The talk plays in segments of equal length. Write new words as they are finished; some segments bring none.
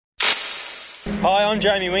Hi, I'm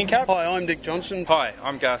Jamie Whincup. Hi, I'm Dick Johnson. Hi,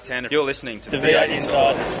 I'm Garth Tander. You're listening to The V8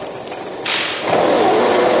 Insiders.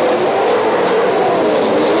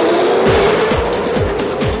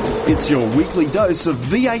 It's your weekly dose of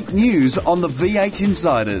V8 news on the V8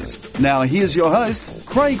 Insiders. Now here's your host,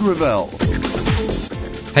 Craig Revell.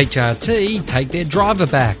 HRT take their driver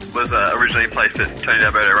back. Was originally placed at Tony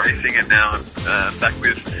Alberto Racing and now back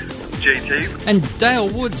with GT. And Dale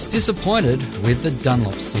Woods disappointed with the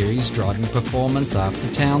Dunlop Series driving performance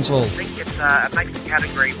after Townsville. I think it makes the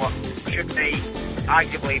category what should be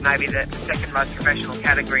arguably maybe the second most professional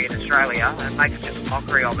category in Australia, and makes just a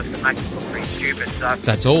mockery of us and makes us look pretty stupid. So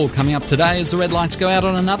that's all coming up today as the red lights go out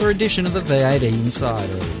on another edition of the V8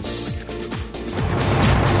 Insiders.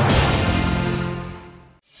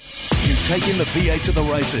 You've taken the V8 to the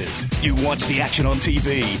races. You watch the action on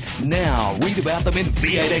TV. Now read about them in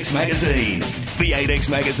V8X Magazine. V8X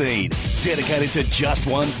Magazine, dedicated to just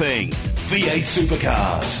one thing, V8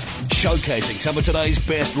 supercars. Showcasing some of today's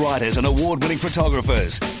best writers and award-winning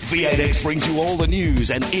photographers, V8X brings you all the news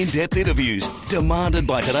and in-depth interviews demanded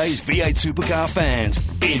by today's V8 supercar fans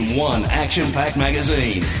in one action-packed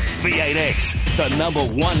magazine. V8X, the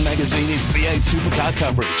 #1 magazine in V8 supercar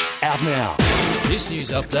coverage. Out now. This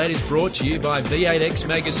news update is brought to you by V8X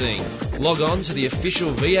Magazine. Log on to the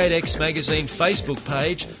official V8X Magazine Facebook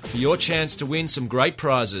page for your chance to win some great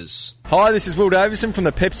prizes. Hi, this is Will Davison from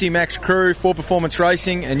the Pepsi Max crew for Performance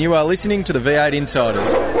Racing, and you are listening to the V8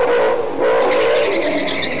 Insiders.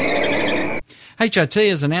 HRT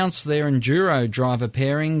has announced their Enduro driver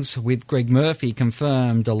pairings, with Greg Murphy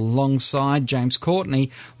confirmed alongside James Courtney,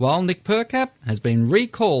 while Nick Percap has been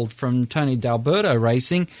recalled from Tony D'Alberto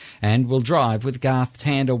Racing and will drive with Garth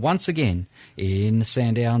Tander once again in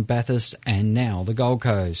Sandown, Bathurst and now the Gold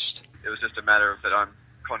Coast. It was just a matter of that I'm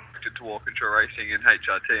contracted to Walkinshaw Racing and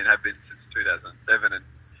HRT and have been since 2007, and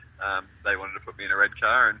they wanted to put me in a red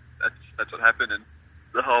car, and that's what happened. And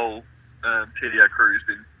the whole TDR crew has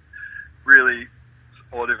been really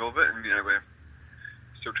supportive of it, and we're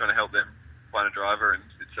still trying to help them find a driver, and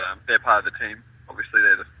it's they're part of the team. Obviously,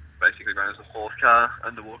 they're basically run as the fourth car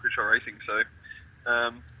under Walkinshaw Racing, so it's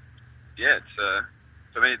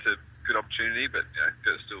for me it's a good opportunity, but got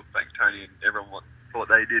to still thank Tony and everyone for what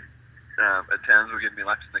they did at Townsville, giving me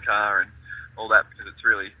laps in the car and all that, because it's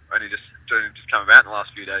really only just come about in the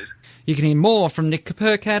last few days. You can hear more from Nick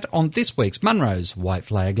Percat on this week's Munro's White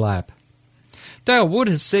Flag Lap. Dale Wood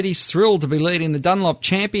has said he's thrilled to be leading the Dunlop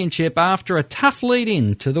Championship after a tough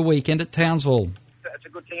lead-in to the weekend at Townsville. it's a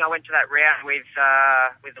good thing I went to that round with a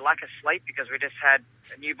lack of sleep, because we just had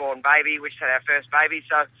a newborn baby. We just had our first baby,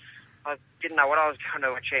 so I didn't know what I was going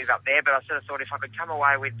to achieve up there, but I sort of thought if I could come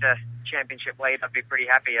away with the championship lead, I'd be pretty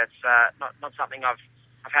happy. It's not something I've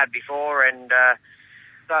had before, and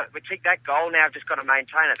so we ticked that goal. Now I've just got to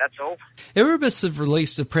maintain it, that's all. Erebus have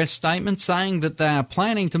released a press statement saying that they are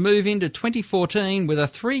planning to move into 2014 with a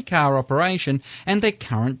 3-car operation and their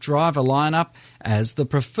current driver lineup as the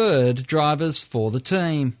preferred drivers for the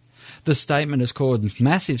team. The statement has caused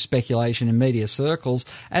massive speculation in media circles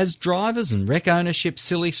as drivers and wreck ownership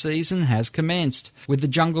silly season has commenced, with the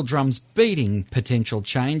Jungle Drums beating potential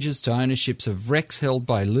changes to ownerships of wrecks held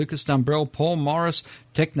by Lucas Dumbrell, Paul Morris,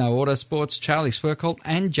 Techno Autosports, Charlie Swercolt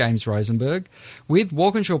and James Rosenberg, with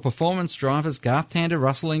Walkinshaw Performance drivers Garth Tander,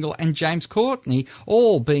 Russell Ingall and James Courtney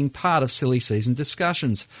all being part of silly season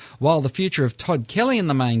discussions, while the future of Todd Kelly in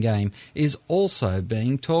the main game is also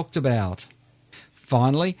being talked about.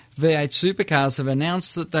 Finally, V8 Supercars have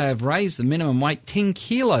announced that they have raised the minimum weight 10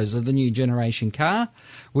 kilos of the new generation car,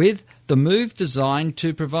 with the move designed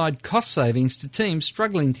to provide cost savings to teams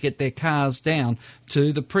struggling to get their cars down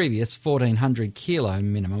to the previous 1,400 kilo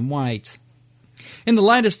minimum weight. In the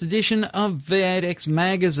latest edition of V8X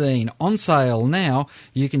Magazine, on sale now,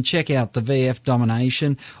 you can check out the VF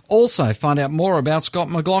Domination, also find out more about Scott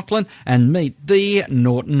McLaughlin and meet the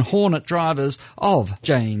Norton Hornet drivers of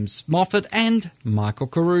James Moffat and Michael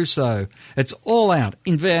Caruso. It's all out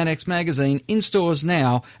in V8X Magazine, in stores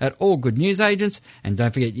now at all good newsagents, and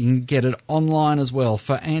don't forget you can get it online as well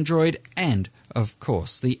for Android and, of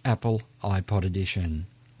course, the Apple iPod edition.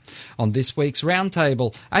 On this week's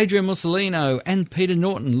Roundtable, Adrian Mussolino and Peter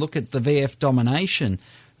Norton look at the VF Domination,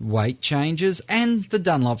 weight changes and the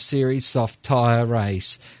Dunlop Series soft tyre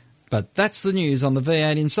race. But that's the news on the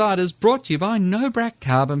V8 Insiders, brought to you by Nobrac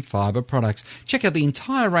Carbon Fibre Products. Check out the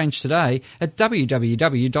entire range today at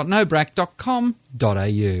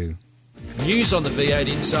www.nobrac.com.au. News on the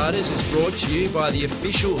V8 Insiders is brought to you by the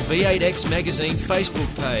official V8X Magazine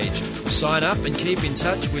Facebook page. Sign up and keep in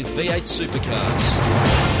touch with V8 Supercars.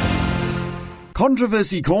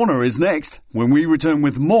 Controversy Corner is next when we return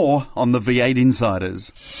with more on the V8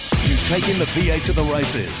 Insiders. You've taken the V8 to the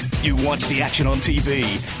races. You watch the action on TV.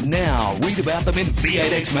 Now read about them in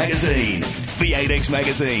V8X Magazine. V8X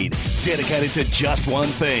Magazine, dedicated to just one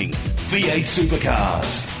thing, V8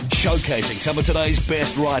 supercars. Showcasing some of today's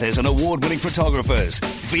best writers and award-winning photographers,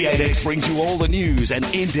 V8X brings you all the news and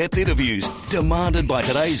in-depth interviews demanded by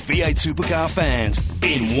today's V8 supercar fans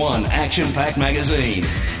in one action-packed magazine.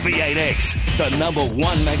 V8X, the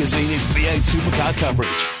 #1 magazine in V8 supercar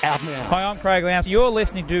coverage. Out now. Hi, I'm Craig Lowndes. You're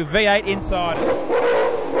listening to V8 Insiders.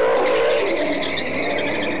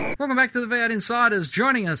 Welcome back to the V8 Insiders.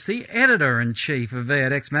 Joining us, the Editor-in-Chief of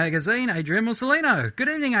V8X Magazine, Adrian Mussolino. Good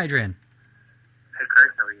evening, Adrian. Hey,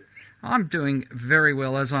 Craig, how are you? I'm doing very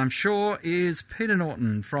well, as I'm sure is Peter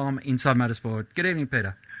Norton from Inside Motorsport. Good evening,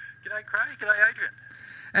 Peter. G'day, Craig. G'day, Adrian.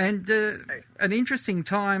 And an interesting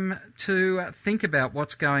time to think about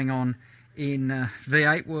what's going on in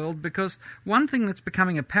V8 world, because one thing that's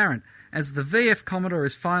becoming apparent, as the VF Commodore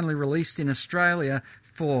is finally released in Australia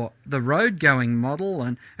for the road-going model,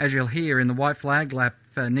 and as you'll hear in the White Flag Lap,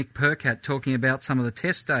 Nick Percat talking about some of the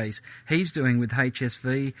test days he's doing with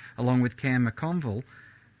HSV along with Cam McConville,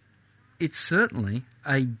 it's certainly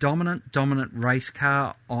a dominant race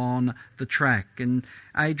car on the track. And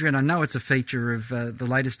Adrian, I know it's a feature of the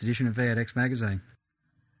latest edition of V8X Magazine.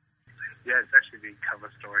 Yeah, it's actually the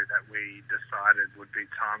cover story that we decided would be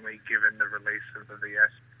timely given the release of the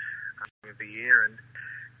VS of the year, and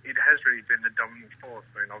it has really been the dominant force.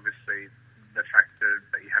 I mean, obviously, the factor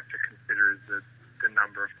that you have to consider is the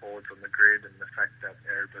number of Fords on the grid and the fact that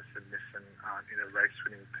Erebus and Nissan aren't in a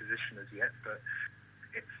race-winning position as yet, but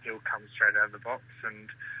it still comes straight out of the box and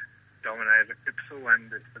dominated Clipsal,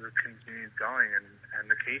 and it sort of continues going. And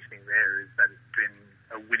the key thing there is that it's been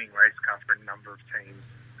a winning race car for a number of teams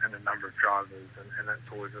and a number of drivers, and that's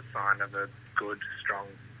always a sign of a good, strong,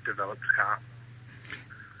 developed car.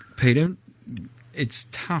 Peter, it's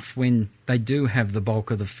tough when they do have the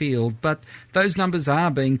bulk of the field, but those numbers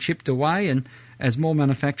are being chipped away, and as more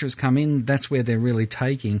manufacturers come in, that's where they're really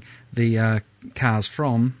taking the cars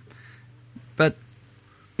from. But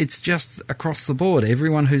it's just across the board.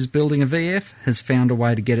 Everyone who's building a VF has found a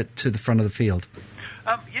way to get it to the front of the field.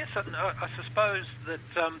 Yes, I suppose that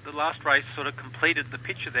the last race sort of completed the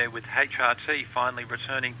picture there, with HRT finally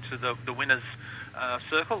returning to the winner's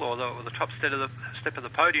circle, or the top step of the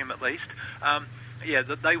podium at least.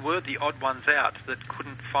 That they were the odd ones out that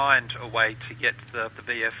couldn't find a way to get the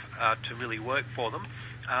VF to really work for them.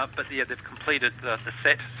 They've completed the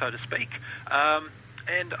set, so to speak.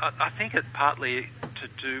 And I think it partly to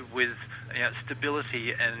do with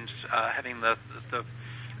stability and having the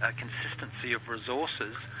consistency of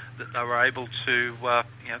resources, that they were able to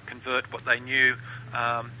convert what they knew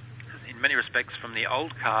in many respects from the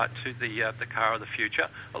old car to the car of the future,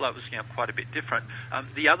 although it was quite a bit different.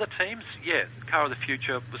 The other teams, the car of the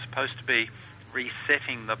future was supposed to be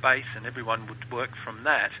resetting the base and everyone would work from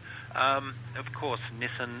that. Of course,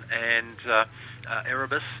 Nissan and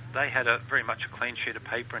Erebus, they had very much a clean sheet of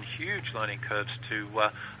paper and huge learning curves to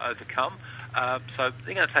overcome. So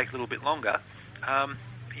they're going to take a little bit longer.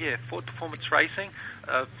 Ford Performance Racing,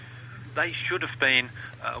 they should have been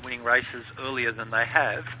winning races earlier than they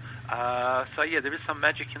have. There is some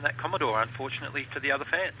magic in that Commodore, unfortunately, for the other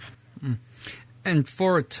fans. Mm. And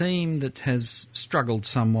for a team that has struggled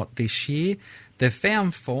somewhat this year, they've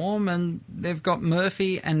found form, and they've got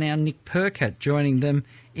Murphy and now Nick Percat joining them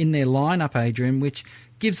in their lineup, Adrian, which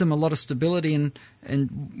gives them a lot of stability.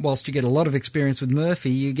 And whilst you get a lot of experience with Murphy,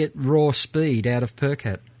 you get raw speed out of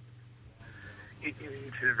Percat. It's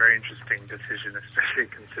a very interesting decision, especially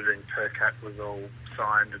considering Percat was all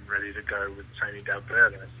signed and ready to go with Tony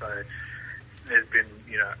D'Alberto. So there's been,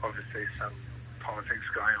 obviously some politics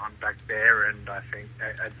going on back there, and I think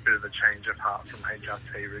a bit of a change of heart from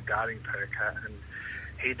HRT regarding Percat, and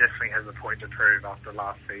he definitely has a point to prove after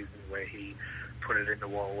last season, where he put it in the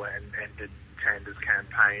wall and ended Tander's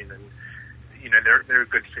campaign. And they're a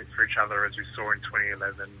good fit for each other, as we saw in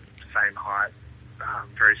 2011. Same height,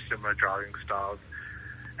 very similar driving styles.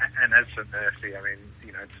 And as for Murphy, I mean,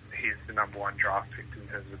 he's the number one draft pick in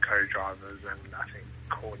terms of co-drivers, and I think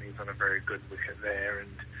Courtney's on a very good wicket there, and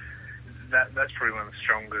that's probably one of the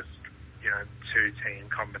strongest, two-team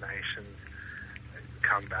combinations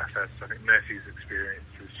come Bathurst. I think Murphy's experience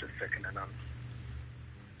is just second to none.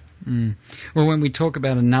 Well, when we talk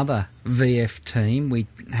about another VF team, we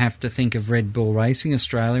have to think of Red Bull Racing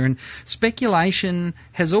Australia, and speculation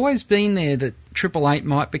has always been there that 888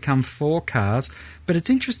 might become 4 cars, but it's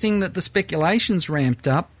interesting that the speculation's ramped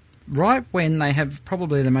up right when they have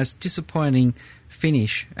probably the most disappointing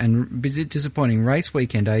finish and disappointing race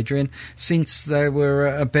weekend, Adrian, since they were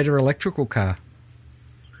a better electrical car.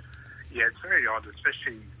 Yeah, it's very odd,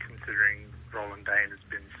 especially considering Roland Dane has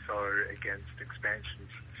been so against expansions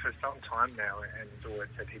for some time now and always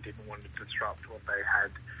said he didn't want to disrupt what they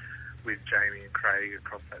had with Jamie and Craig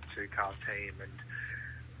across that two-car team.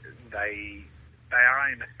 And they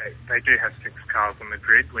are, in effect, they do have 6 cars on the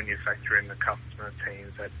grid when you factor in the customer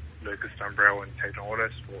teams at Lucas Dumbrell and Teton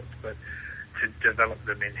Autosports, but to develop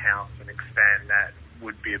them in-house and expand that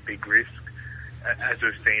would be a big risk. As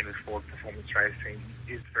we've seen with Ford Performance Racing,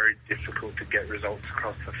 it's very difficult to get results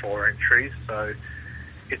across the 4 entries, so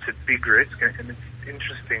it's a big risk, and it's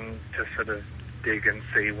interesting to sort of dig and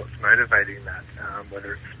see what's motivating that,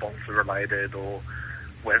 whether it's sponsor-related or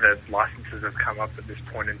whether licenses have come up at this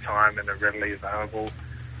point in time and are readily available,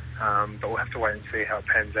 but we'll have to wait and see how it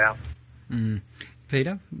pans out.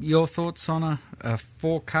 Peter, your thoughts on a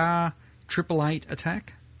 4-car 888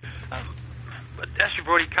 attack? But as you've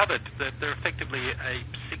already covered, they're effectively a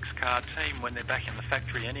 6-car team when they're back in the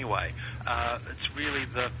factory anyway. It's really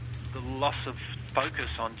the loss of focus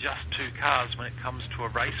on just 2 cars when it comes to a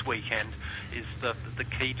race weekend is the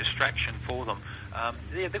key distraction for them.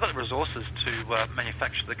 They've got the resources to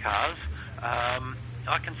manufacture the cars.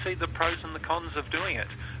 I can see the pros and the cons of doing it.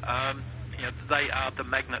 They are the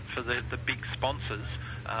magnet for the big sponsors,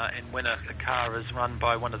 and when a car is run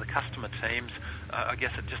by one of the customer teams, I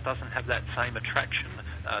guess it just doesn't have that same attraction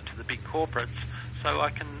to the big corporates. So I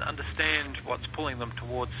can understand what's pulling them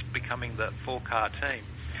towards becoming the 4-car team.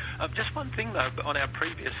 Just one thing, though, on our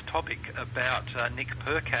previous topic about Nick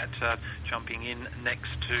Percat jumping in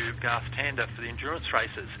next to Garth Tander for the endurance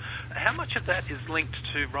races, how much of that is linked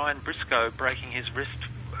to Ryan Briscoe breaking his wrist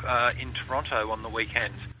in Toronto on the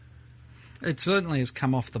weekend? It certainly has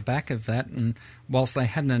come off the back of that, and whilst they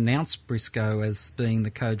hadn't announced Briscoe as being the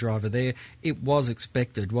co-driver there, it was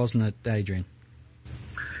expected, wasn't it, Adrian?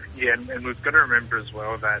 Yeah, and we've got to remember as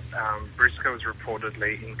well that Briscoe is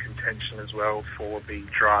reportedly in contention as well for the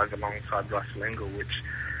drive alongside Russell Ingall, which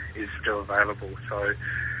is still available. So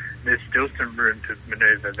there's still some room to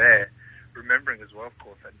manoeuvre there. Remembering as well, of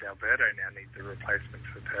course, that D'Alberto now needs a replacement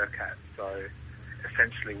for Percat. So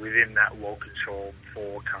essentially within that Walkinshaw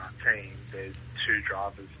 4-car team, there's 2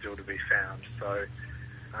 drivers still to be found. So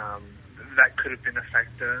that could have been a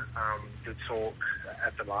factor. The talk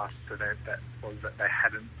at the last event was that they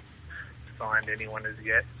hadn't signed anyone as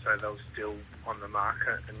yet, so they were still on the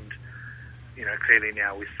market. And clearly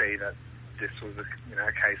now we see that this was a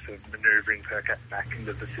case of manoeuvring Percat back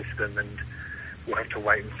into the system, and we'll have to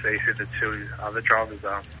wait and see who the 2 other drivers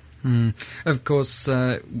are. Of course,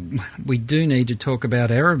 we do need to talk about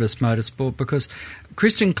Erebus Motorsport, because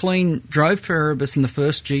Christian Klein drove for Erebus in the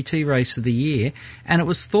first GT race of the year, and it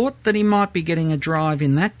was thought that he might be getting a drive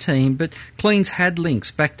in that team, but Klein's had links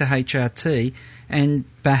back to HRT, and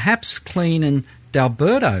perhaps Klein and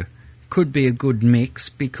D'Alberto could be a good mix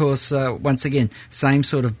because, once again, same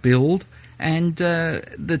sort of build, and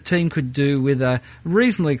the team could do with a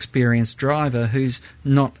reasonably experienced driver who's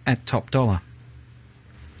not at top dollar.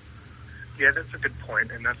 Yeah, that's a good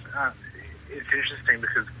point, and that's it's interesting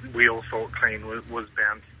because we all thought Klein was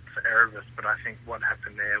bound for Erebus, but I think what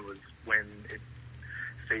happened there was when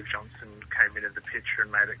Steve Johnson came into the picture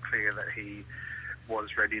and made it clear that he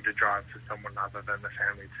was ready to drive for someone other than the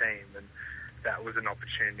family team, and that was an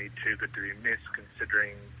opportunity too good to be missed,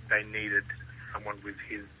 considering they needed someone with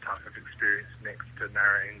his type of experience next to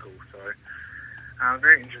Nara Engel. So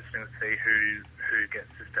very interesting to see who gets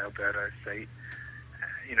this D'Alberto seat.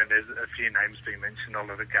 There's a few names being mentioned.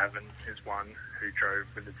 Oliver Gavin is one who drove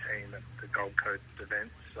with the team at the Gold Coast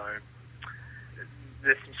event. So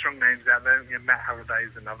there's some strong names out there. Matt Halliday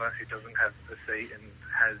is another who doesn't have a seat and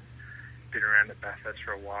has been around at Bathurst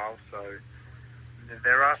for a while. So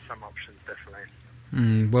there are some options, definitely.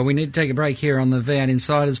 Well, we need to take a break here on the V8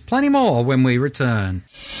 Insiders. Plenty more when we return.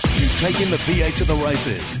 You've taken the V8 to the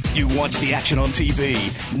races. You watch the action on TV.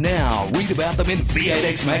 Now read about them in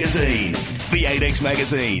V8X Magazine. V8X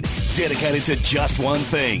Magazine, dedicated to just one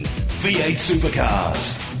thing, V8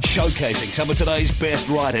 supercars. Showcasing some of today's best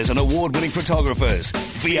writers and award-winning photographers,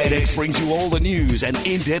 V8X brings you all the news and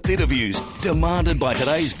in-depth interviews demanded by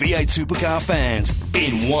today's V8 supercar fans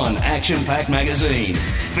in one action-packed magazine.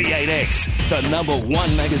 V8X, the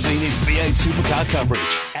 #1 magazine in V8 supercar coverage.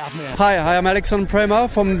 Out now. Hi, I'm Alexandre Prema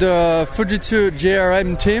from the Fujitsu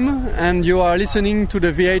JRM team, and you are listening to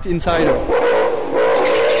the V8 Insider.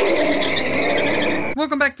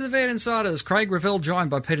 Welcome back to the V8 Insiders. Craig Revell, joined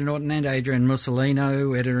by Peter Norton and Adrian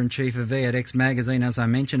Mussolino, editor-in-chief of V8X magazine, as I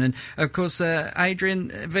mentioned. And, of course, Adrian,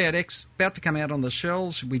 V8X about to come out on the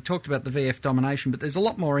shelves. We talked about the VF domination, but there's a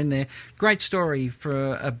lot more in there. Great story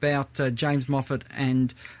about James Moffat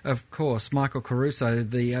and, of course, Michael Caruso,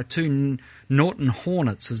 the two Norton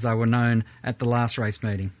Hornets, as they were known at the last race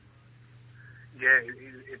meeting. Yeah,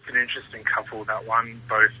 it's an interesting couple, that one,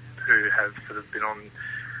 both who have sort of been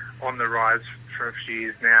on the rise for a few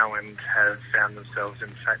years now and have found themselves in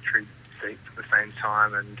factory seats at the same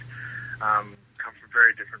time and come from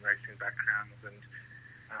very different racing backgrounds, and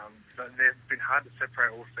but they've been hard to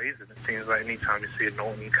separate all season. It seems like any time you see a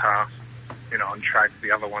Norton car, on track, the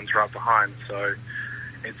other one's right behind. So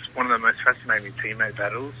it's one of the most fascinating teammate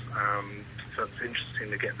battles. So it's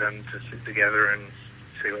interesting to get them to sit together and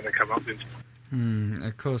see what they come up with.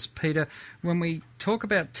 Of course, Peter, when we talk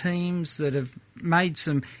about teams that have made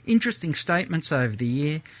some interesting statements over the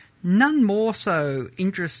year, none more so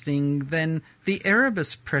interesting than the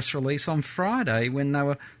Erebus press release on Friday when they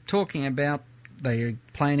were talking about they are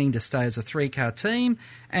planning to stay as a three-car team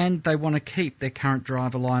and they want to keep their current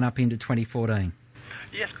driver lineup into 2014.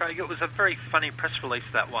 Yes, Craig, it was a very funny press release,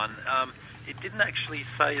 that one. It didn't actually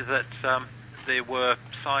say that there were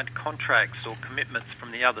signed contracts or commitments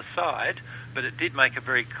from the other side, but it did make a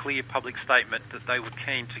very clear public statement that they were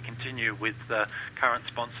keen to continue with current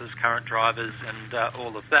sponsors, current drivers, and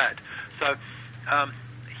all of that. So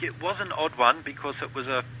it was an odd one because it was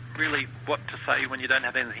a really what to say when you don't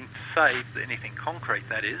have anything to say, anything concrete,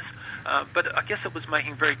 that is. But I guess it was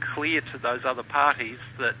making very clear to those other parties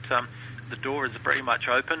that the door is very much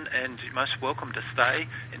open and you're most welcome to stay.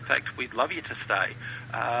 In fact, we'd love you to stay.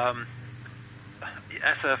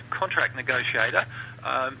 As a contract negotiator,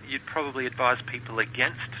 you'd probably advise people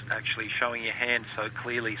against actually showing your hand so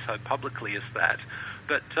clearly, so publicly as that.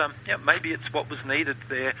 But maybe it's what was needed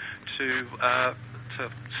there to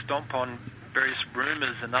stomp on various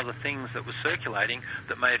rumours and other things that were circulating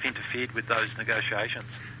that may have interfered with those negotiations.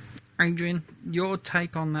 Adrian, your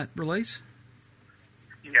take on that release?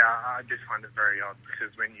 Yeah, I just find it very odd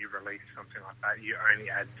because when you release something like that, you only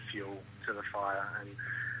add fuel to the fire, and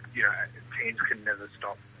teams can never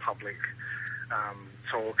stop public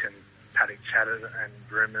talk and paddock chatter and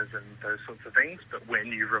rumours and those sorts of things. But when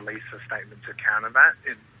you release a statement to counter that,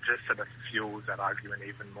 it just sort of fuels that argument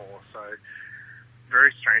even more. So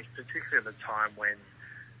very strange, particularly at the time when,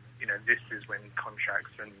 this is when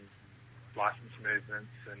contracts and licence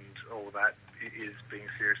movements and all that is being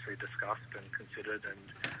seriously discussed and considered, and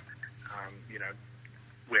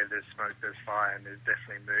where there's smoke, there's fire, and there's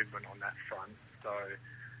definitely movement on that front. So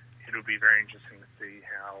it'll be very interesting to see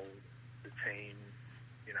how the team,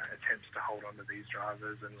 attempts to hold on to these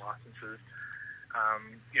drivers and licences.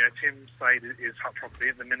 Tim Slade is hot property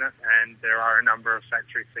at the minute, and there are a number of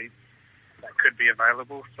factory seats that could be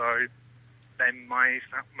available. So they may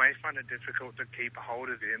find it difficult to keep a hold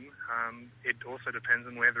of him. It also depends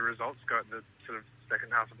on where the results go at the sort of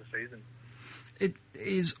second half of the season. It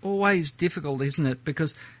is always difficult, isn't it?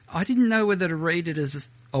 Because I didn't know whether to read it as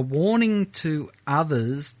a warning to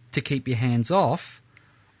others to keep your hands off,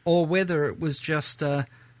 or whether it was just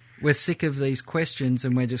we're sick of these questions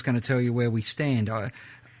and we're just going to tell you where we stand. I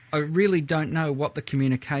really don't know what the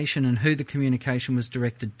communication and who the communication was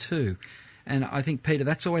directed to. And I think, Peter,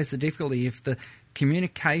 that's always the difficulty. If the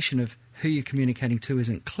communication of who you're communicating to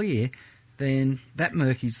isn't clear, then that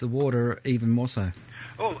murkies the water even more so.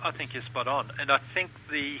 Oh, I think you're spot on. And I think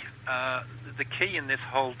the key in this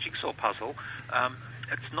whole jigsaw puzzle,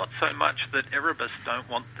 it's not so much that Erebus don't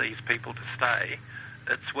want these people to stay,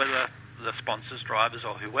 it's whether the sponsors, drivers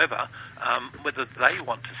or whoever, whether they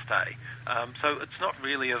want to stay. So it's not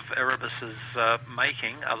really of Erebus's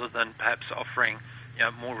making, other than perhaps offering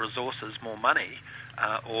more resources, more money,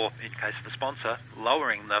 or in case of the sponsor,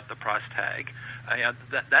 lowering the price tag.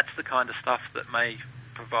 That's the kind of stuff that may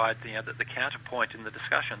provide the counterpoint in the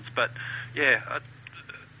discussions. But it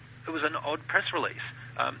was an odd press release.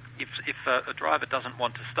 If a driver doesn't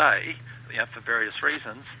want to stay, for various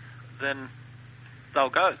reasons, then they'll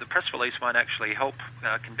go. The press release won't actually help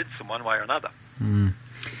convince them one way or another.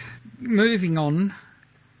 Moving on,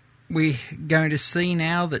 we're going to see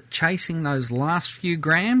now that chasing those last few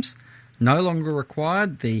grams no longer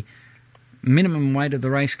required. The minimum weight of the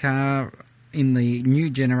race car in the new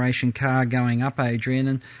generation car going up, Adrian.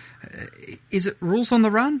 And is it rules on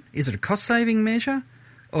the run? Is it a cost-saving measure?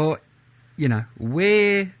 Or,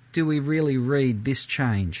 where do we really read this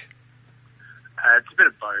change? It's a bit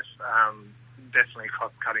of both. Definitely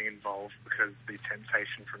cost-cutting involved, because the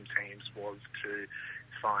temptation from teams was to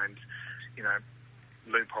find,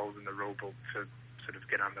 loopholes in the rule book to sort of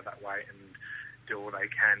get under that weight and do all they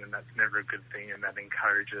can, and that's never a good thing, and that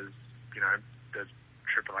encourages, the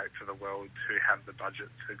Triple Eight for the world to have the budget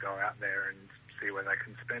to go out there and see where they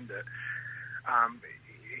can spend it.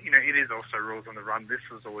 It is also rules on the run. This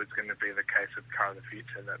was always going to be the case with Car of the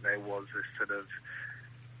Future, that there was this sort of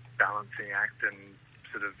balancing act and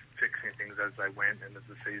sort of fixing things as they went and as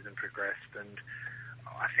the season progressed. And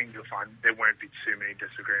I think you'll find there won't be too many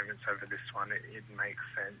disagreements over this one. It makes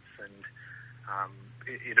sense, and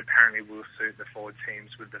it apparently will suit the Ford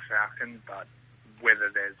teams with the Falcon, but whether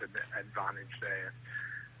there's an advantage there,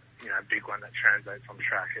 a big one that translates on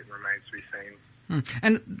track, it remains to be seen.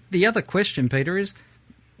 And the other question, Peter, is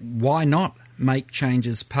why not make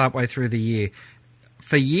changes partway through the year?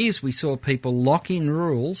 For years we saw people lock in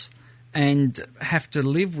rules and have to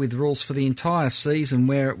live with rules for the entire season,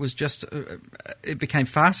 where it was just, it became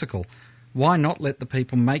farcical. Why not let the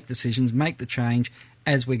people make decisions, make the change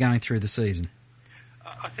as we're going through the season?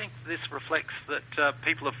 I think this reflects that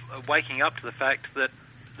people are waking up to the fact that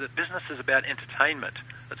business is about entertainment.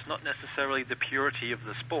 It's not necessarily the purity of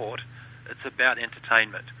the sport. It's about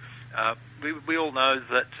entertainment. We all know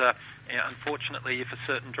that, unfortunately, if a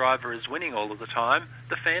certain driver is winning all of the time,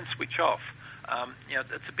 the fans switch off.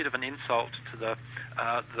 It's a bit of an insult to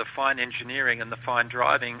the fine engineering and the fine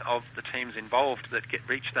driving of the teams involved that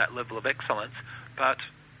reach that level of excellence, but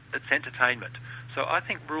it's entertainment. So I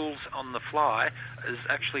think rules on the fly is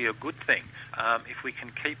actually a good thing. If we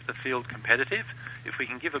can keep the field competitive, if we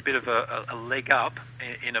can give a bit of a leg up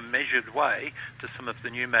in a measured way to some of the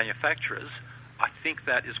new manufacturers, I think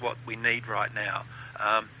that is what we need right now.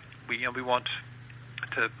 We want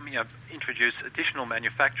to introduce additional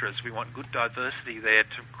manufacturers. We want good diversity there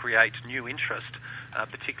to create new interest,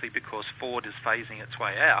 particularly because Ford is phasing its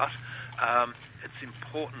way out. It's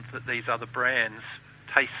important that these other brands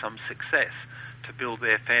taste some success to build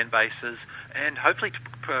their fan bases and hopefully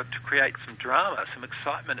to create some drama, some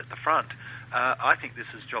excitement at the front. I think this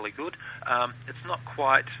is jolly good. It's not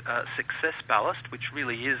quite success ballast, which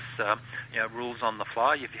really is rules on the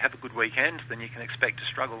fly. If you have a good weekend, then you can expect to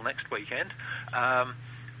struggle next weekend.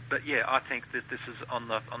 But yeah, I think that this is on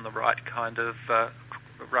the right kind of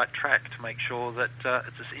right track to make sure that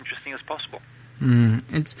it's as interesting as possible.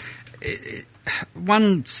 It's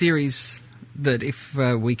one series that if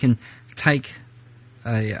we can take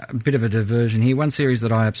a bit of a diversion here. One series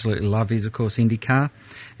that I absolutely love is, of course, IndyCar.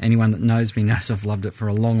 Anyone that knows me knows I've loved it for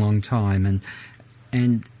a long, long time.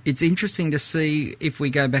 And it's interesting to see, if we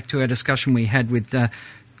go back to our discussion we had with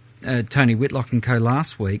Tony Whitlock and co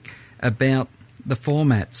last week about the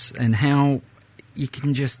formats and how you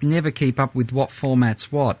can just never keep up with what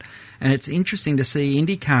format's what. And it's interesting to see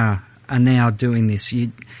IndyCar are now doing this.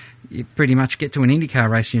 You pretty much get to an IndyCar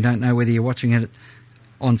race and you don't know whether you're watching it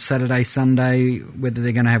on Saturday, Sunday, whether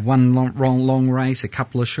they're going to have one long race, a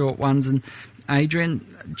couple of short ones. And Adrian,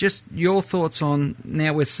 just your thoughts on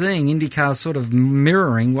now we're seeing IndyCar sort of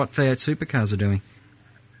mirroring what V8 supercars are doing.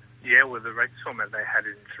 Yeah, well, the race format they had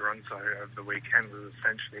in Toronto over the weekend was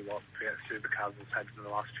essentially what V8 supercars has had for the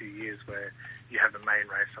last few years, where you have a main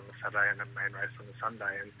race on the Saturday and a main race on the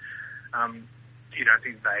Sunday. And I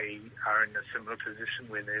think they are in a similar position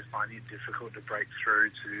where they're finding it difficult to break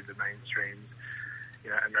through to the mainstream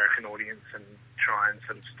American audience and try and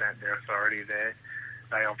sort of stamp their authority there.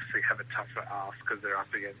 They obviously have a tougher ask because they're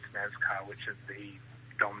up against NASCAR, which is the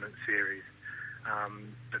dominant series.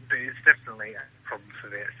 But it's definitely a problem for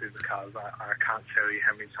their supercars. I can't tell you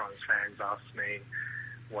how many times fans ask me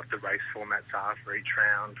what the race formats are for each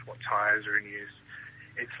round, what tyres are in use.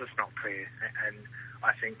 It's just not clear. And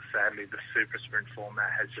I think, sadly, the super sprint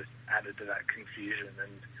format has just added to that confusion.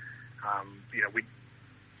 And,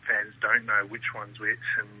 fans don't know which one's which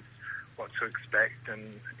and what to expect,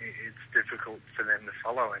 and it's difficult for them to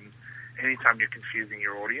follow. And anytime you're confusing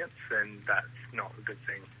your audience, then that's not a good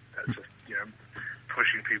thing. That's just,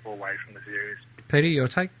 pushing people away from the series. Peter, your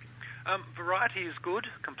take? Variety is good,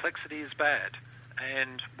 complexity is bad.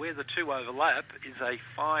 And where the two overlap is a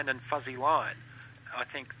fine and fuzzy line. I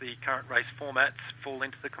think the current race formats fall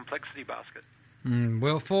into the complexity basket.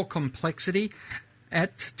 Well, for complexity,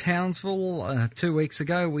 at Townsville 2 weeks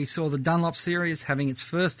ago, we saw the Dunlop Series having its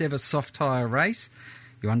first ever soft tyre race.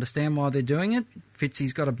 You understand why they're doing it?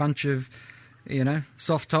 Fitzy's got a bunch of,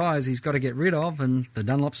 soft tyres he's got to get rid of, and the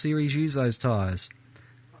Dunlop Series use those tyres.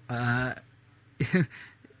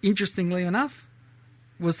 Interestingly enough,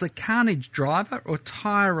 was the carnage driver or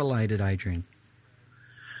tyre related, Adrian?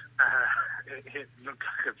 It looked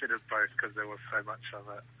like a bit of both because there was so much of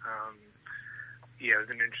it. It was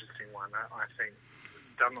an interesting one. I think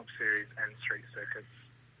Dunlop Series and street circuits,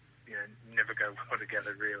 never go well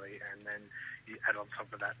together really. And then you add on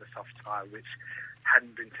top of that the soft tyre, which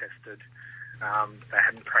hadn't been tested. they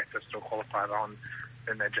hadn't practiced or qualified on,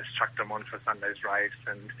 then they just chucked them on for Sunday's race,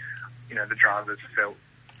 and the drivers felt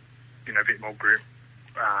a bit more grip,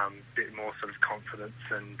 a bit more sort of confidence,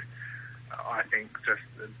 and I think just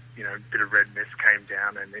a bit of red mist came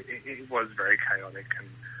down, and it was very chaotic. And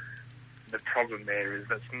the problem there is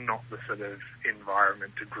that's not the sort of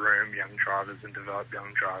environment to groom young drivers and develop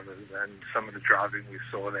young drivers, and some of the driving we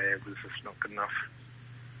saw there was just not good enough.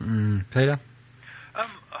 Peter?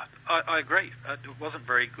 I agree. It wasn't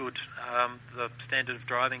very good, the standard of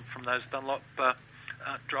driving from those Dunlop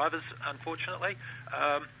drivers, unfortunately.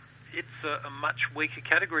 It's a much weaker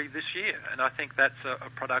category this year, and I think that's a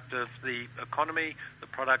product of the economy, the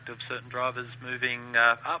product of certain drivers moving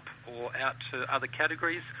up or out to other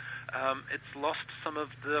categories. It's lost some of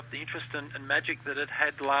the interest and magic that it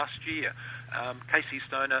had last year. Casey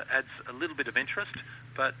Stoner adds a little bit of interest,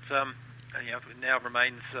 but it now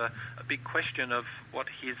remains a big question of what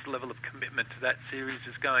his level of commitment to that series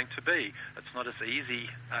is going to be. It's not as easy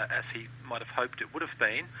as he might have hoped it would have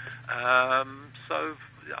been. So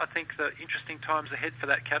I think the interesting times ahead for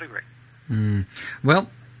that category. Well,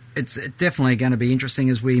 it's definitely going to be interesting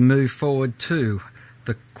as we move forward to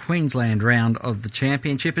the Queensland round of the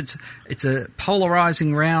championship. It's a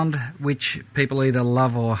polarising round which people either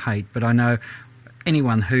love or hate, but I know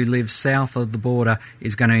anyone who lives south of the border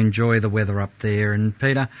is going to enjoy the weather up there. And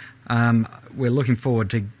Peter, we're looking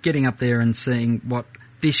forward to getting up there and seeing what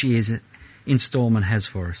this year's instalment has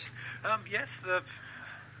for us.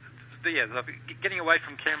 Yes, getting away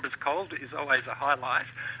from Canberra's cold is always a highlight.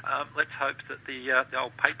 Let's hope that the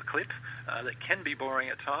old paperclip that can be boring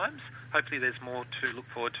at times, hopefully there's more to look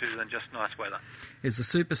forward to than just nice weather. Is the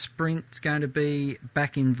Super Sprint going to be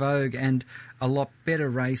back in vogue and a lot better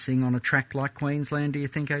racing on a track like Queensland, do you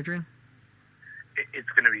think, Adrian? It's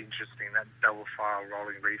going to be interesting, that double file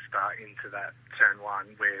rolling restart into that turn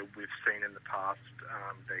one, where we've seen in the past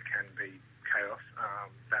there can be chaos.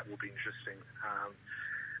 That will be interesting.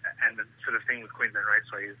 And the sort of thing with Queensland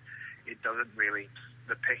Raceway is it doesn't really,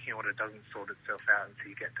 the pecking order doesn't sort itself out until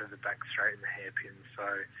you get to the back straight and the hairpin.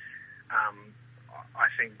 So I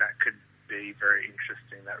think that could be very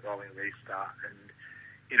interesting, that rolling restart. And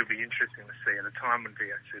it'll be interesting to see at a time when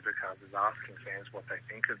V8 Supercars is asking fans what they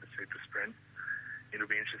think of the Super Sprint. It'll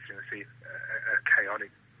be interesting to see a chaotic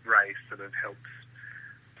race sort of helps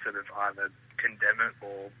sort of either condemn it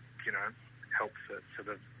or, helps it sort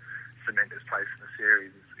of cement its place in the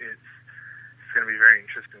series. It's going to be very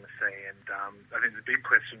interesting to see, and I think the big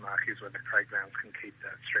question mark is whether Craig Lowndes can keep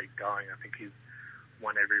that streak going. I think he's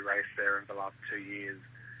won every race there over the last 2 years,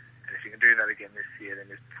 and if he can do that again this year, then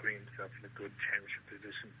he's putting himself in a good championship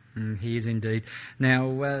position. He is indeed.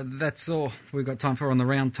 Now, that's all we've got time for on the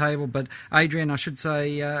round table, but Adrian, I should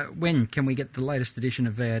say, when can we get the latest edition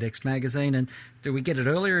of V8X Magazine, and do we get it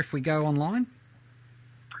earlier if we go online?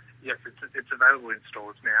 Yes, it's available in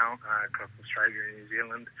stores now across Australia and New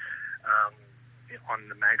Zealand, on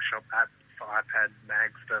the Mag Shop app for iPad,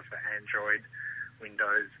 Magster for Android,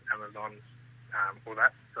 Windows, Amazon, all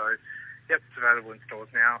that. So, it's available in stores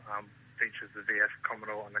now. Features the VF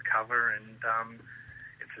Commodore on the cover, and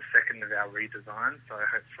it's the second of our redesign, so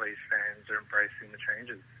hopefully fans are embracing the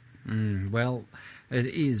changes. Well, it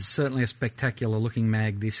is certainly a spectacular looking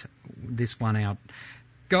mag, this one out.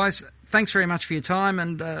 Guys, thanks very much for your time,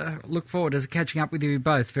 and look forward to catching up with you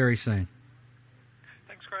both very soon.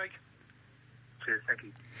 Thanks, Craig. Cheers, thank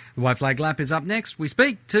you. The White Flag Lap is up next. We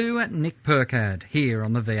speak to Nick Percad here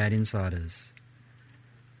on the V8 Insiders.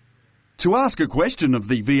 To ask a question of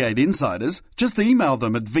the V8 Insiders, just email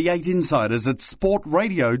them at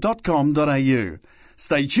v8insiders@sportradio.com.au.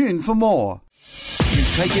 Stay tuned for more.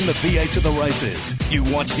 You've taken the V8 to the races. You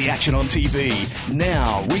watch the action on TV.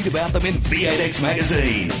 Now read about them in V8X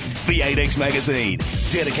Magazine. V8X Magazine,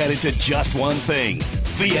 dedicated to just one thing,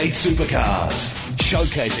 V8 Supercars.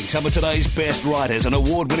 Showcasing some of today's best writers and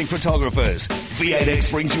award-winning photographers,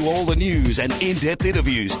 V8X brings you all the news and in-depth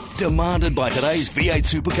interviews demanded by today's V8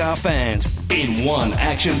 Supercar fans in one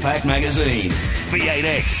action-packed magazine.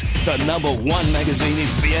 V8X, the #1 magazine in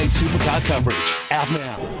V8 Supercar coverage. Out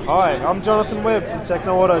now. Hi, I'm Jonathan Webb from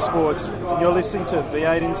Techno Autosports, and you're listening to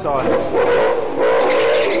V8 Insiders.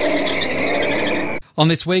 On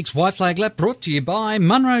this week's White Flag Lap, brought to you by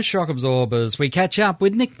Munro Shock Absorbers, we catch up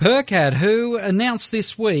with Nick Percad, who announced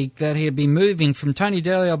this week that he'd be moving from Tony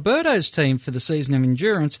D'Alberto's team for the season of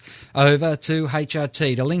endurance over to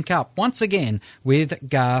HRT to link up once again with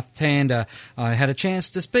Garth Tander. I had a chance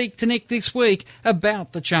to speak to Nick this week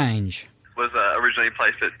about the change. Was originally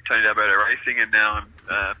placed at Tony D'Alberto Racing, and now I'm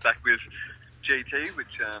back with GT,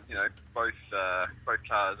 which both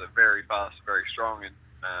cars are very fast, very strong, and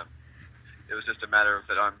it was just a matter of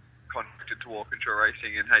that I'm contracted to Walkinshaw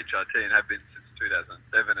Racing and HRT and have been since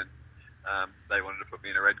 2007, and they wanted to put me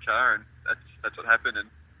in a red car, and that's what happened. And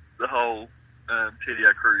the whole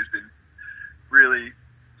TDR crew has been really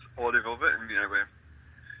supportive of it, and we're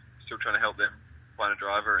still trying to help them find a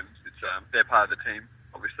driver, and it's they're part of the team.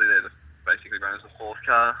 Obviously, they're basically run as the fourth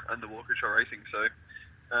car under Walkinshaw Racing, so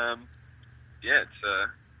it's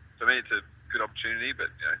for me it's a good opportunity, but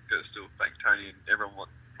got to still thank Tony and everyone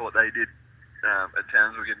for what they did at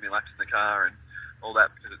Townsville, giving me laps in the car and all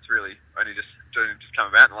that, because it's really only just come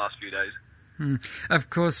about in the last few days. Of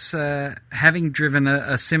course, having driven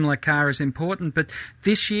a similar car is important, but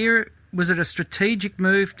this year, was it a strategic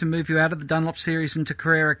move to move you out of the Dunlop Series into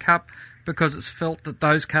Carrera Cup because it's felt that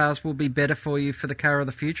those cars will be better for you for the car of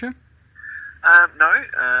the future? No.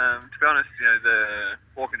 To be honest, the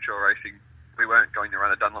Walkinshaw Racing, we weren't going to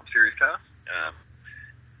run a Dunlop Series car.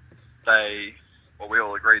 We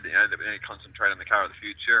all agreed that we need to concentrate on the car of the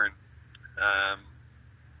future, and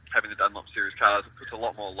having the Dunlop Series cars, it puts a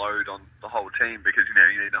lot more load on the whole team, because you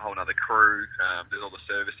need a whole other crew. There's all the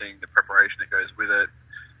servicing, the preparation that goes with it,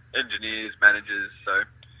 engineers, managers. So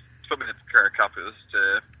to put me in the Carrera Cup is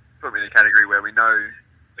to put me in a category where we know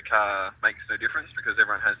the car makes no difference, because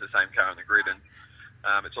everyone has the same car on the grid, and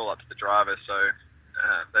it's all up to the driver. So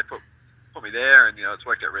they put me there, and it's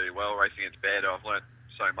worked out really well. Racing against Beardo, I've learned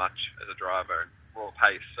so much as a driver, and raw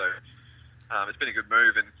pace. So it's been a good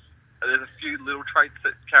move, and there's a few little traits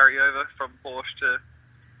that carry over from Porsche to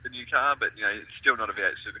the new car, but it's still not a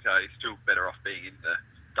V8 supercar. You're still better off being in the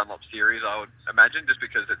Dunlop Series, I would imagine, just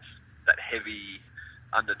because it's that heavy,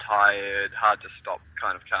 under-tired, hard-to-stop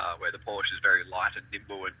kind of car, where the Porsche is very light and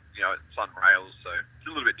nimble, and it's on rails, so it's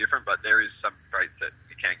a little bit different, but there is some traits that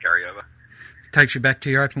you can carry over. Takes you back to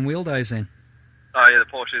your open wheel days then. Oh yeah, the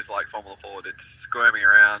Porsche is like Formula Ford. It's squirming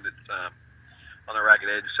around, it's on a ragged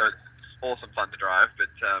edge, so it's awesome fun to drive, but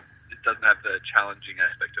it doesn't have the challenging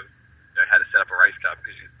aspect of how to set up a race car,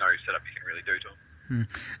 because there's no setup you can really do to them.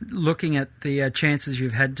 Looking at the chances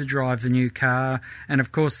you've had to drive the new car, and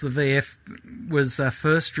of course the VF was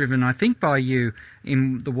first driven, I think, by you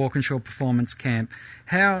in the Walkinshaw Performance Camp.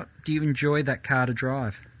 How do you enjoy that car to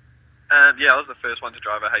drive? I was the first one to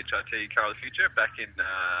drive a HRT car of the future back in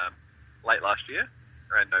late last year,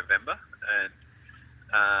 around November, and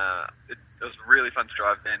it was really fun to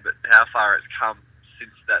drive then, but how far it's come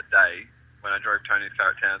since that day when I drove Tony's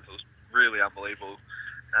car at Townsville was really unbelievable.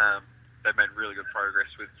 They've made really good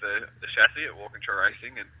progress with the chassis at Walkinshaw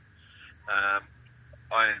Racing, and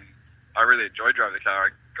I really enjoyed driving the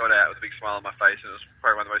car. I got out with a big smile on my face, and it was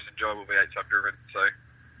probably one of the most enjoyable V8s I've driven, so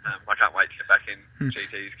I can't wait to get back in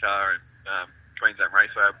GT's car, and Queensland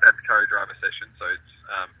Raceway. I had the co-driver session, so it's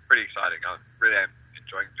pretty exciting. I really am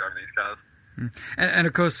enjoying driving these cars. And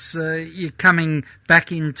of course, you're coming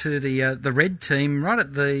back into the red team right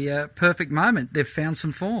at the perfect moment. They've found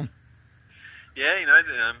some form. Yeah, you don't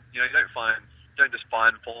just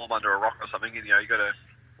find form under a rock or something. You got to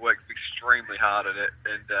work extremely hard at it.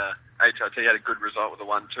 And HRT had a good result with the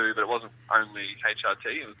 1-2, but it wasn't only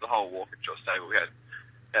HRT; it was the whole Walkinshaw stable. We had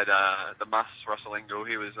the Muss, Russell Engel.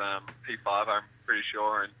 He was P5, I'm pretty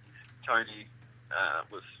sure, and Tony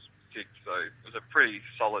was 6. So it was a pretty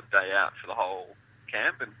solid day out for the whole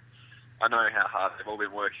camp. And I know how hard they've all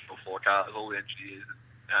been working for 4 cars, all the engineers,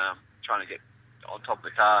 trying to get on top of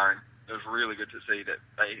the car. And it was really good to see that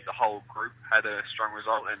the whole group had a strong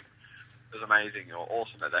result, and it was amazing or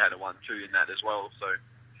awesome that they had a 1-2 in that as well. So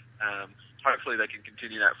hopefully they can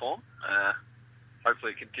continue that form.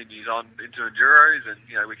 Hopefully it continues on into Enduros, and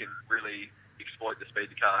we can really exploit the speed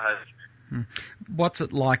the car has. What's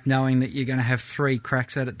it like knowing that you're going to have 3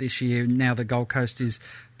 cracks at it this year, now the Gold Coast is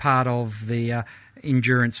part of the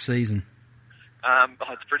endurance season?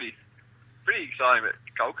 It's pretty exciting, but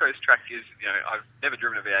Gold Coast track is, I've never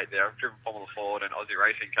driven a V8 there. I've driven Formula Ford and Aussie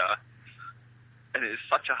racing car, and it is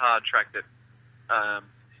such a hard track that I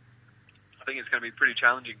think it's going to be a pretty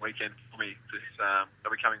challenging weekend for me.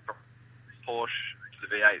 I'll be coming from Porsche to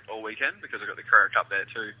the V8 all weekend, because I've got the Carrera Cup there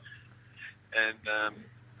too, and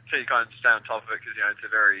so you kind of stay on top of it, because it's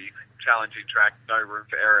a very challenging track, no room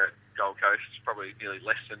for error at Gold Coast. It's probably nearly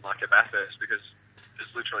less than like a Bathurst, because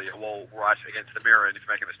there's literally a wall right against the mirror, and if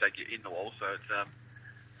you make a mistake, you're in the wall. So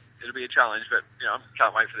it'll be a challenge, but I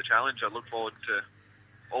can't wait for the challenge. I look forward to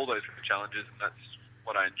all those challenges, and that's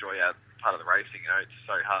what I enjoy out part of the racing. It's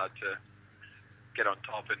so hard to get on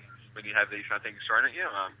top, and when you have these kind of things thrown at you,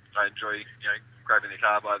 I enjoy grabbing the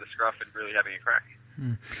car by the scruff and really having a crack.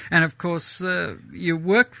 And of course, you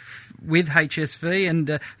work with HSV,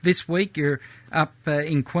 and this week you're up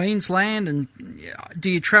in Queensland. And do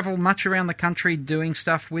you travel much around the country doing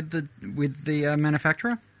stuff with the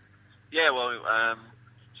manufacturer? Yeah, well,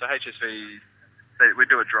 So HSV, we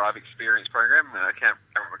do a drive experience program.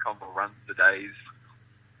 Cameron McConville runs the days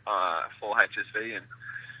for HSV, and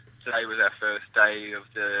today was our first day of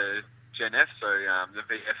the Gen F, so the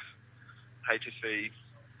VF HSV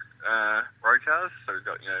road cars. So we've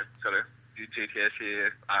got a GTS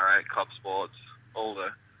here, R8, Club Sports, all the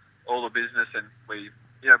business, and we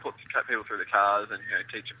put people through the cars and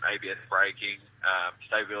teach them ABS braking,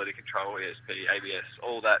 stability control, ESP, ABS,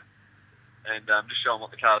 all that, and just show them what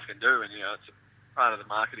the cars can do. And it's a part of the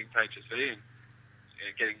marketing for HSV, and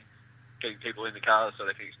getting people in the cars so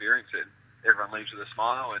they can experience it. And everyone leaves with a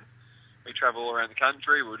smile, and we travel all around the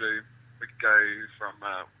country. We go from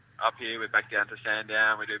up here, we're back down to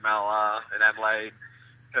Sandown. We do Mallala and Adelaide,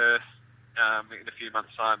 Perth, in a few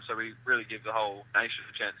months' time. So we really give the whole nation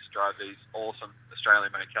a chance to drive these awesome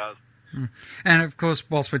Australian-made cars. And, of course,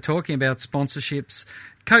 whilst we're talking about sponsorships,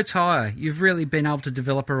 Coates Hire, you've really been able to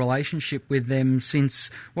develop a relationship with them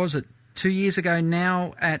since, 2 years ago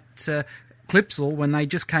now at Clipsal, when they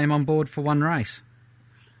just came on board for one race.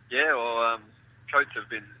 Yeah, well, Coates have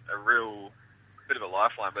been a real bit of a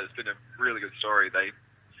lifeline, but it's been a really good story. They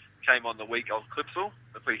came on the week of Clipsal.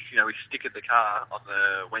 We stickered the car on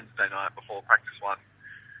the Wednesday night before practice one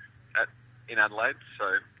in Adelaide.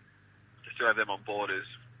 So just to have them on board is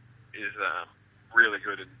really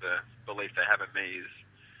good, and the belief they have in me is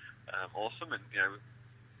awesome. And the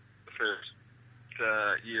first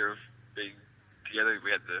year of being together,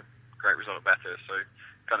 we had the great result at Bathurst, so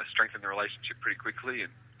kind of strengthened the relationship pretty quickly.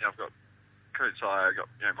 And I've got Coates Hire, I've got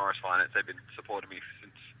Morris Finance. They've been supporting me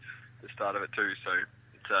since the start of it too. So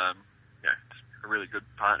it's a really good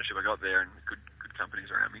partnership I got there, and good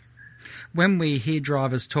companies around me. When we hear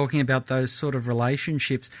drivers talking about those sort of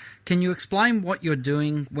relationships, can you explain what you're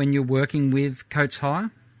doing when you're working with Coates Hire?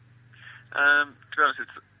 To be honest,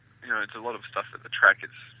 it's a lot of stuff at the track.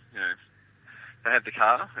 It's they have the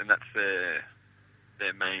car, and that's their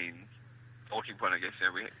main talking point, I guess. It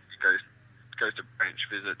goes to branch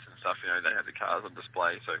visits and stuff. They have the cars on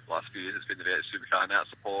display. So the last few years it's been the V8 Supercar, now it's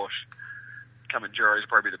the Porsche. Coming Duros,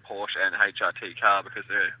 probably the Porsche and HRT car, because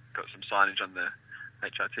they've got some signage on the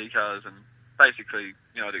HRT cars. And basically,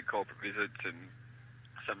 I do corporate visits and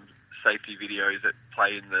some safety videos that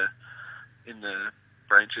play in the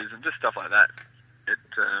branches and just stuff like that.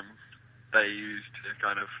 They use to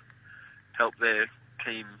kind of help their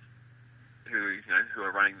team who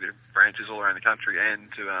are running the branches all around the country, and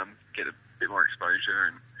to get a bit more exposure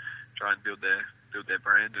and try and build their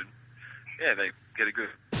brand. And they get a good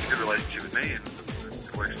relationship with me, and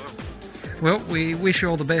it works well. Well, we wish you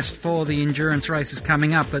all the best for the endurance races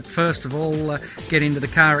coming up, but first of all, get into the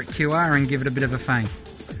car at QR and give it a bit of a fang.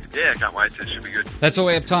 Yeah, I can't wait. It should be good. That's all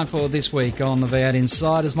we have time for this week on the V8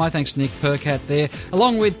 Insiders. My thanks to Nick Percat there,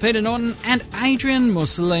 along with Peter Norton and Adrian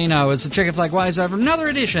Mussolino, as the checker flag waves over another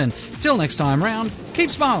edition. Till next time round, keep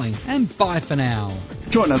smiling and bye for now.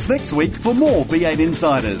 Join us next week for more V8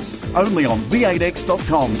 Insiders, only on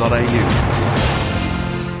v8x.com.au.